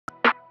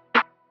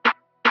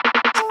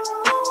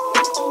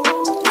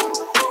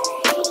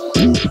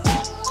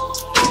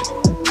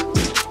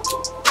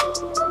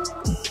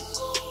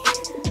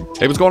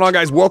Hey, what's going on,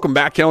 guys? Welcome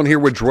back. Kellen here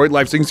with Droid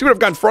Life. So you can see what I've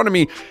got in front of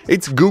me.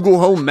 It's Google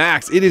Home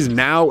Max. It is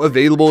now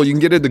available. You can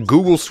get it at the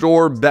Google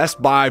Store,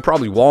 Best Buy,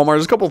 probably Walmart.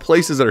 There's a couple of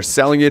places that are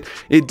selling it.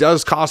 It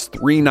does cost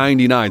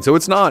 $3.99, so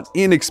it's not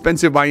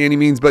inexpensive by any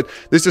means, but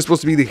this is supposed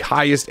to be the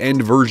highest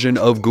end version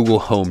of Google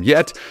Home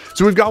yet.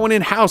 So we've got one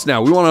in-house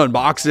now. We want to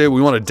unbox it.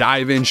 We want to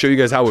dive in, show you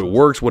guys how it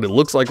works, what it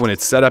looks like when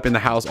it's set up in the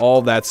house, all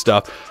of that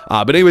stuff.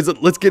 But anyways,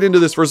 let's get into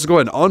this first. Let's go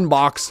ahead and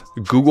unbox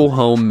Google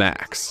Home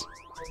Max.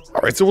 All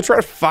right, so we'll try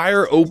to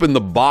fire open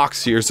the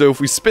box here. So if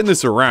we spin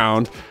this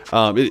around,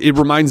 it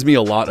reminds me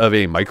a lot of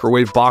a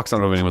microwave box. I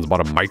don't know if anyone's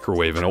bought a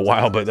microwave in a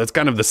while, but that's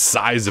kind of the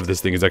size of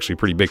this thing. Is actually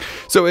pretty big.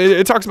 So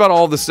it talks about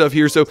all the stuff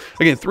here. So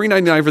again,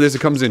 $3.99 for this.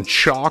 It comes in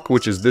chalk,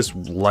 which is this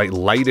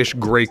lightish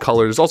gray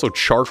color. There's also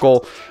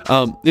charcoal.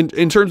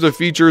 In terms of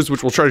features,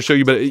 which we'll try to show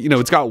you, but you know,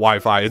 it's got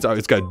Wi-Fi.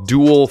 It's got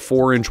dual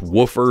 4-inch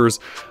woofers.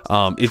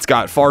 It's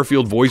got far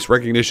field voice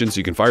recognition, so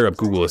you can fire up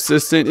Google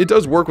Assistant. It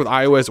does work with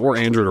iOS or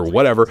Android or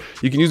whatever.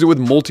 You can use it with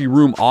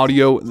multi-room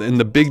audio, and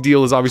the big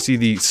deal is obviously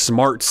the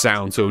smart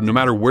sound. So no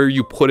matter where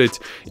you put it,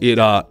 it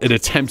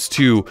attempts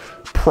to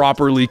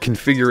properly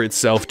configure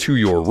itself to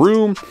your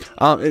room.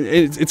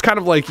 It's kind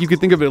of like, you could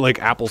think of it like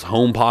Apple's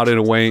HomePod in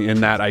a way, in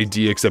that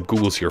idea, except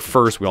Google's here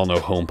first. We all know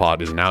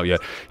HomePod isn't out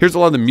yet. Here's a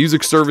lot of the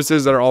music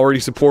services that are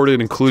already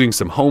supported, including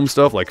some home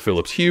stuff like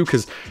Philips Hue,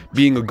 because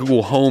being a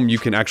Google Home, you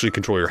can actually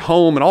control your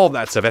home and all of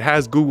that stuff. It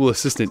has Google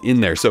Assistant in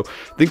there. So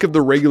think of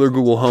the regular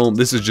Google Home.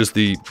 This is just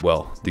the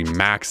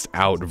maxed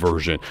out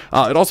version.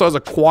 It also has a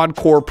quad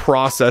core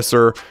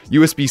processor,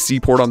 USB-C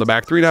port on the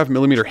back,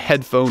 3.5mm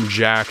headphone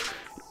jack.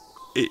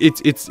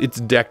 It's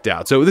decked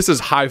out. So this is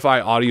hi-fi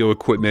audio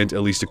equipment,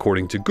 at least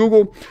according to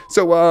Google.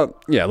 So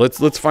yeah,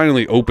 let's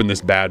finally open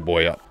this bad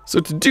boy up. So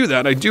to do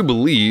that, I do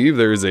believe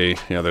there's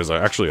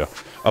actually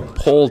a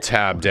pull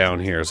tab down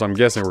here. So I'm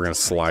guessing we're gonna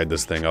slide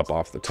this thing up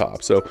off the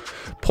top. So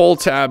pull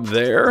tab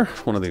there,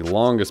 one of the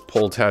longest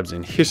pull tabs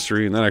in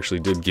history, and that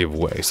actually did give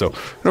way. So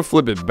I'm gonna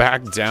flip it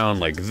back down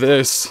like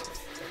this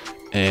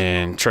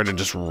and try to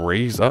just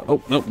raise up.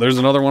 Oh, nope, there's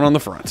another one on the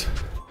front.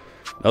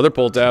 Another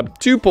pull tab,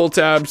 2 pull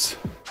tabs.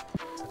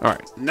 All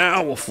right,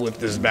 now we'll flip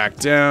this back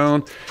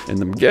down,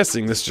 and I'm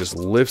guessing this just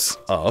lifts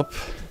up,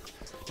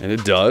 and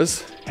it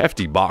does.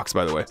 Hefty box,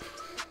 by the way.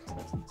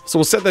 So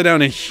we'll set that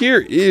down, and here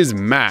is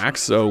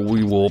Max. So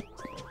we will,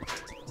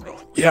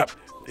 yep,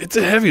 it's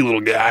a heavy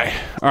little guy.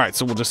 All right,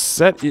 so we'll just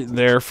set it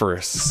there for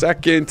a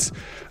second.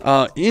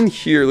 In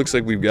here, it looks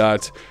like we've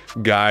got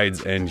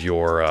guides and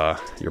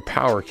your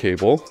power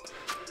cable.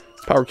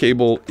 Power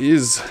cable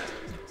is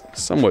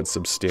somewhat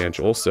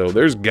substantial, so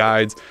there's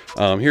guides.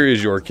 Here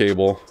is your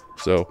cable.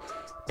 So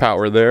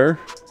power there,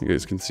 you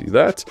guys can see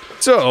that.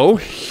 So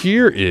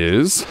here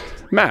is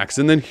Max,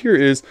 and then here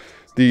is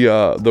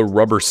the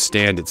rubber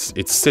stand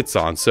it sits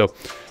on. So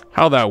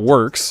how that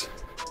works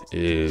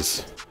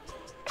is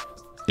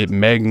it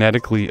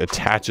magnetically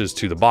attaches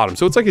to the bottom.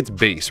 So it's like its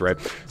base, right?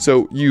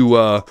 So you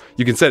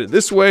can set it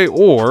this way,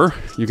 or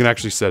you can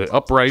actually set it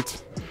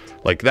upright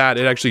like that.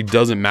 It actually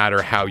doesn't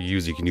matter how you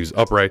use it. You can use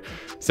upright,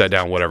 set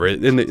down, whatever.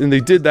 And they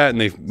did that, and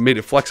they've made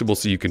it flexible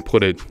so you can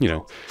put it, you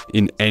know,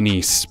 in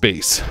any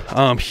space.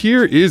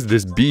 Here is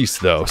this beast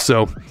though.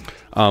 So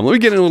let me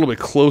get in a little bit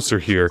closer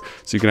here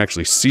so you can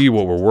actually see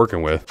what we're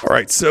working with. All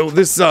right, so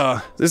this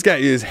guy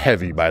is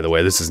heavy, by the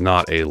way. This is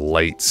not a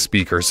light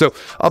speaker. So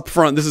up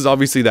front, this is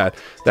obviously that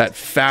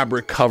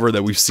fabric cover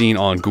that we've seen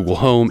on Google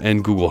Home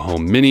and Google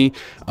Home Mini.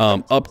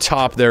 Up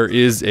top, there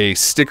is a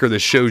sticker that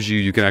shows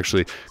you can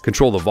actually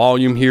control the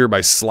volume here by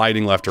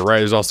sliding left or right.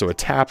 There's also a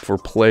tap for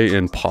play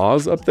and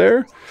pause up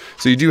there.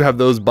 So you do have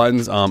those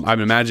buttons. I'm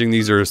imagining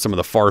these are some of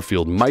the far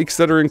field mics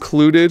that are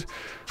included.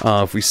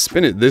 If we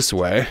spin it this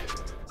way,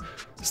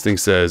 this thing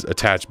says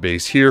attach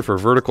base here for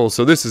vertical.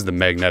 So this is the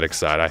magnetic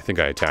side. I think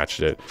I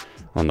attached it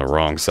on the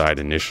wrong side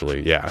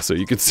initially. Yeah, so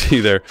you can see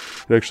there,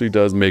 it actually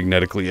does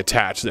magnetically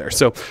attach there.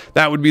 So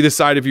that would be the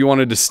side if you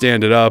wanted to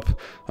stand it up.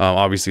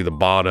 Obviously the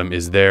bottom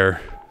is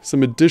there.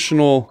 Some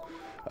additional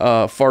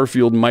far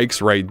field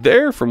mics right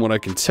there from what I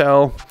can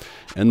tell.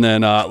 And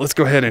then let's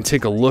go ahead and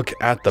take a look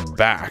at the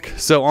back.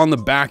 So on the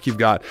back, you've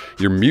got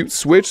your mute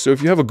switch. So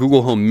if you have a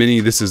Google Home Mini,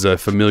 this is a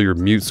familiar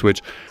mute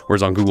switch.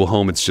 Whereas on Google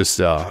Home, it's just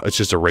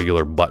a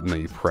regular button that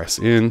you press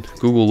in.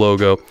 Google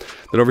logo.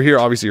 Then over here,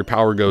 obviously your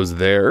power goes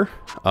there.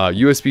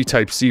 USB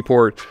Type-C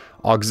port,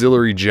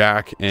 auxiliary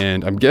jack,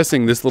 and I'm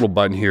guessing this little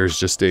button here is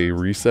just a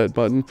reset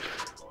button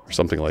or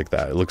something like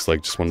that. It looks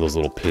like just one of those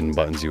little pin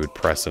buttons you would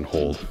press and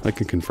hold. I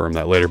can confirm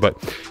that later,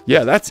 but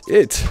yeah, that's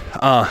it.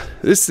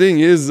 This thing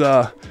is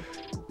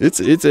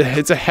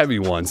it's a heavy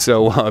one,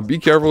 so be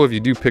careful if you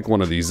do pick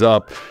one of these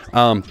up.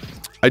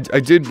 I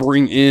did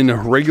bring in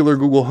regular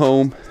Google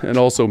Home and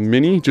also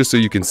Mini just so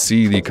you can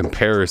see the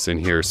comparison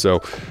here.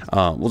 So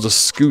we'll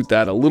just scoot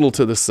that a little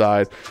to the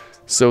side.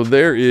 So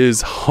there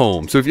is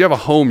Home. So if you have a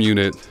home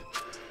unit,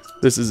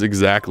 this is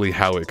exactly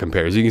how it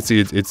compares. You can see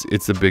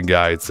it's the big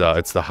guy. It's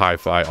the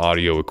hi-fi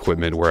audio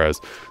equipment, whereas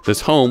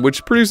this Home,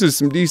 which produces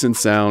some decent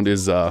sound,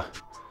 is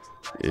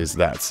is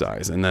that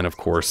size. And then of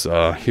course,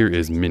 here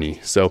is Mini.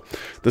 So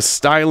the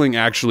styling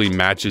actually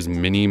matches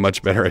Mini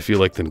much better, I feel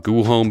like, than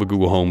Google Home, but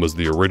Google Home was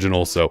the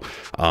original. So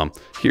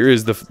here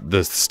is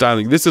the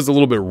styling. This is a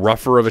little bit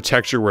rougher of a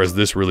texture, whereas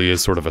this really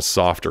is sort of a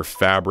softer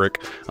fabric.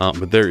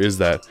 But there is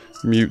that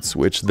mute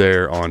switch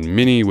there on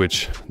Mini,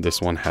 which this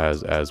one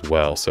has as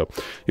well. So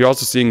you're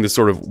also seeing this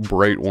sort of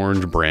bright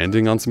orange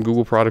branding on some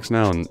Google products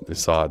now, and I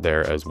saw it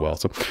there as well.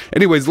 So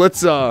anyways,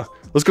 let's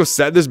go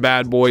set this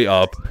bad boy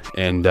up,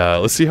 and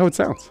let's see how it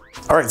sounds.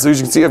 All right, so as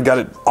you can see, I've got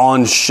it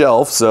on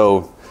shelf,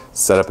 so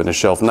set up in a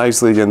shelf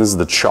nicely. Again, this is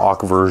the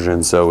chalk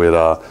version, so it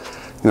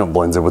you know,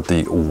 blends in with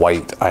the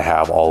white I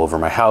have all over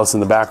my house in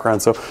the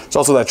background. So it's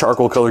also that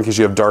charcoal color in case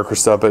you have darker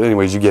stuff, but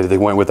anyways, you get it. They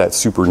went with that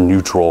super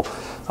neutral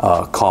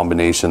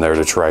combination there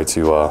to try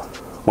to,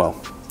 well,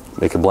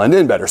 make it blend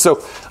in better.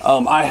 So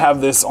I have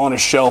this on a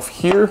shelf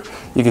here.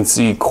 You can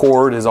see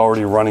cord is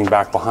already running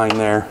back behind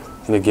there.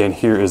 And again,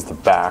 here is the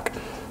back.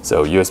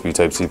 So USB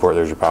Type-C port,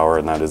 there's your power,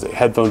 and that is a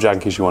headphone jack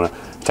in case you want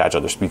to attach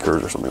other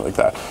speakers or something like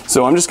that.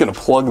 So I'm just going to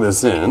plug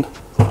this in.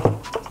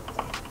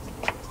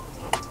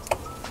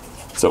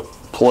 So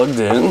plugged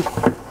in,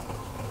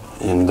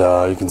 and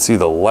you can see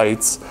the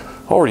lights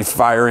already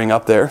firing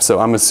up there. So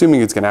I'm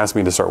assuming it's going to ask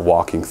me to start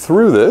walking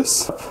through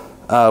this.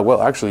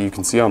 Well, actually, you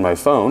can see on my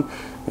phone,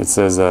 it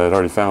says it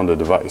already found a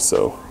device.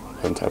 So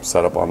I can tap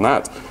setup on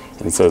that,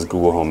 and it says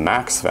Google Home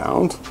Max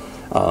found.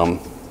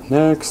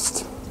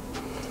 Next,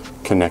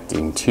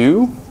 connecting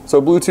to.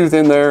 So Bluetooth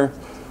in there,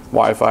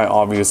 Wi-Fi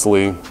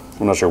obviously.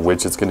 I'm not sure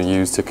which it's going to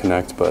use to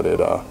connect, but it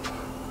well,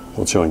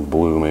 it's showing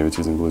blue. Maybe it's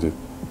using Bluetooth.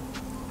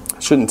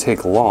 Shouldn't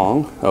take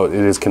long. Oh, it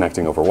is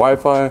connecting over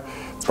Wi-Fi.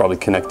 It's probably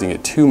connecting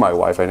it to my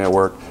Wi-Fi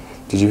network.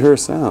 Did you hear a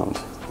sound?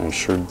 I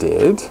sure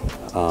did.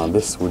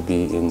 This would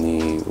be in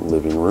the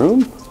living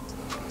room.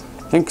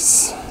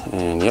 Thanks.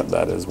 And yep,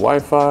 that is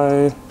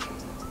Wi-Fi.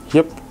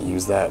 Yep,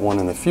 use that one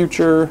in the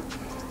future.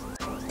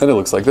 And it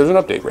looks like there's an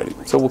update ready.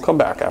 So we'll come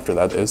back after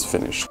that is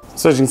finished.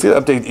 So as you can see, the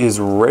update is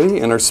ready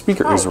and our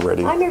speaker is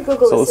ready. I'm your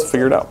Google so let's Assistant.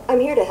 figure it out. I'm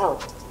here to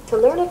help. To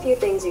learn a few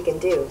things you can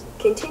do,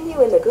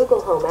 continue in the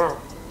Google Home app.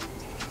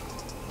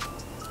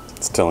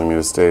 It's telling me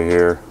to stay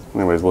here.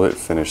 Anyways, we'll hit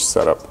finish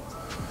setup.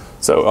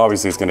 So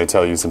obviously it's going to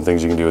tell you some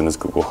things you can do in this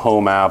Google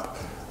Home app.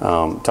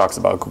 Talks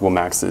about Google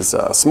Max's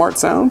smart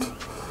sound.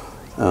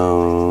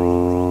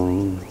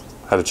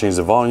 How to change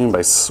the volume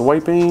by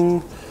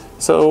swiping.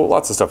 So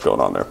lots of stuff going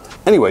on there.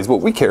 Anyways,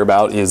 what we care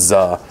about is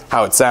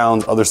how it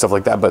sounds, other stuff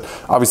like that. But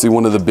obviously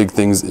one of the big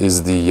things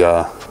is the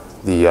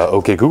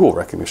OK Google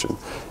recognition.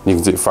 And you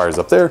can see it fires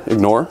up there,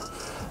 ignore.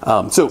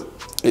 So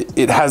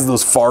it has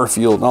those far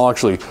field, and I'll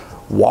actually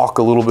walk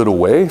a little bit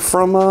away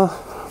from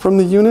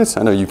the unit.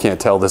 I know you can't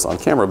tell this on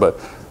camera, but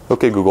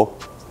OK Google.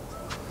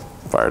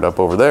 Fired up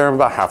over there. I'm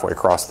about halfway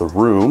across the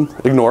room.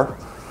 Ignore.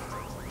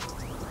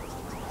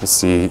 Let's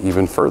see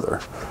even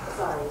further.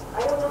 Sorry,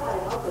 I don't know how to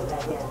help with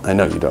that yet. I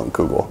know you don't,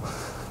 Google.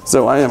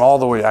 So I am all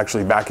the way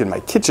actually back in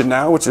my kitchen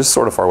now, which is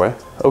sort of far away.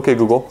 OK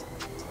Google.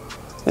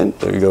 And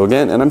there you go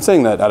again. And I'm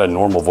saying that at a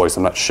normal voice.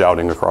 I'm not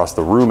shouting across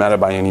the room at it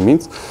by any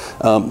means.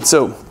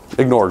 So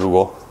ignore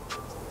Google.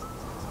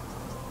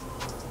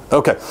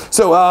 Okay,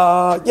 so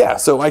yeah,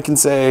 so I can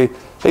say,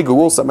 hey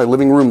Google, set my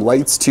living room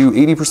lights to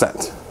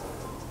 80%.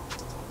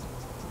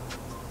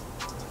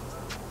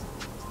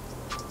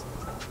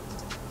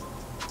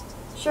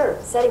 Sure,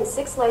 setting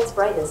 6 lights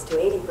brightness to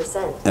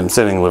 80%. And I'm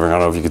sitting in the living room, I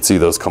don't know if you can see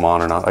those come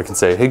on or not. I can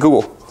say, hey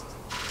Google.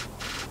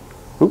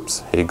 Oops,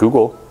 hey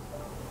Google,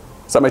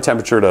 set my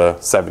temperature to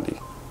 70.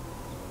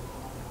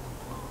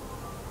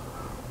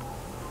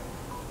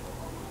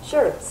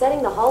 Sure,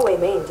 setting the hallway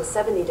main to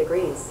 70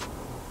 degrees.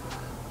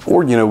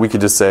 Or, you know, we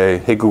could just say,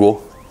 hey Google,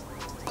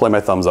 play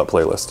my thumbs up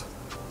playlist.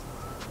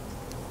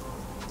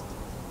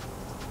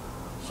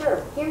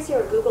 Sure, here's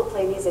your Google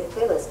Play Music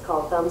playlist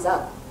called Thumbs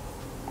Up.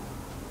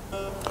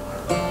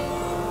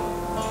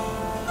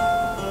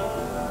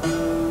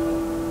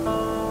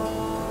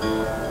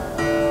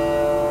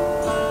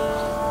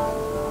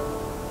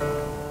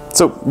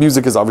 So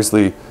music is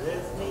obviously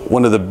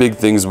one of the big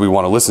things we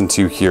want to listen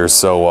to here.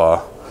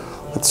 So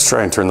let's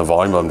try and turn the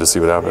volume up to see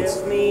what happens.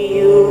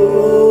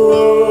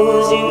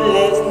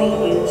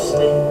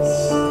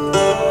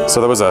 So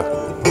that was a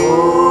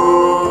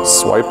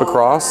swipe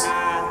across.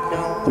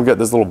 We've got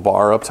this little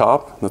bar up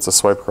top. That's a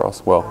swipe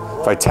across. Well,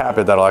 if I tap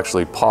it, that'll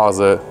actually pause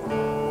it.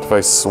 If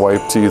I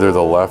swipe to either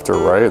the left or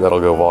right,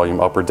 that'll go volume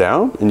up or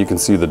down. And you can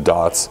see the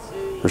dots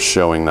are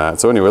showing that.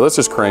 So anyway, let's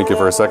just crank it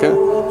for a second.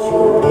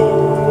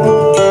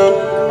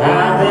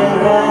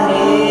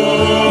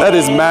 That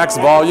is max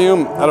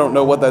volume. I don't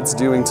know what that's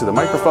doing to the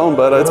microphone,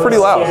 but it's pretty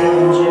loud.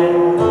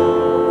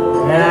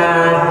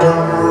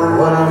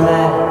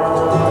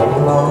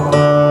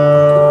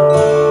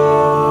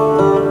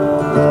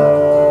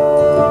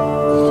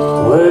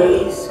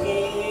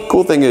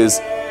 Cool thing is,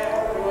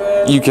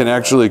 you can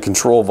actually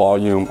control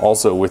volume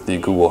also with the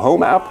Google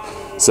Home app.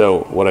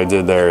 So what I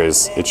did there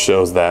is it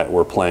shows that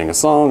we're playing a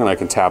song, and I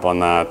can tap on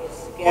that,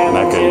 and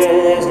I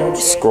can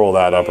scroll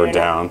that up or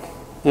down.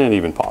 and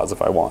even pause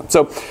if I want.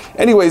 So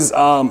anyways,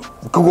 Google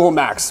Home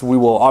Max, we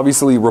will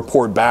obviously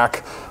report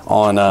back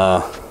on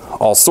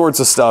all sorts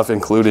of stuff,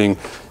 including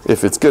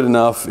if it's good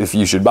enough, if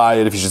you should buy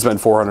it, if you should spend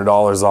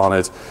 $400 on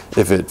it,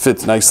 if it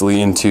fits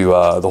nicely into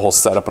the whole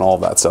setup and all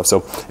of that stuff.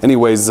 So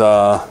anyways,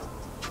 we'll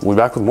be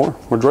back with more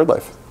Droid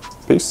Life.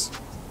 Peace.